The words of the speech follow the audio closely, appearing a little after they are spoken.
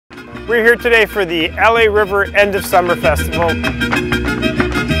We're here today for the LA River End of Summer Festival.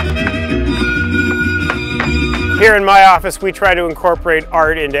 Here in my office, we try to incorporate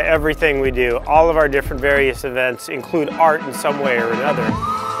art into everything we do. All of our different various events include art in some way or another.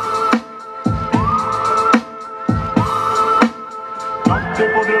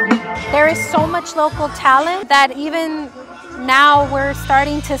 There is so much local talent that even now we're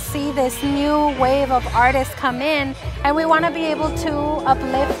starting to see this new wave of artists come in, and we want to be able to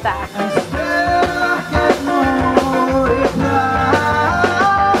uplift that.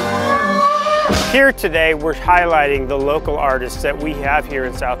 Here today, we're highlighting the local artists that we have here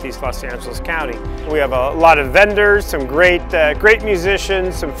in Southeast Los Angeles County. We have a lot of vendors, some great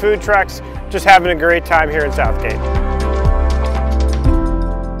musicians, some food trucks, just having a great time here in Southgate.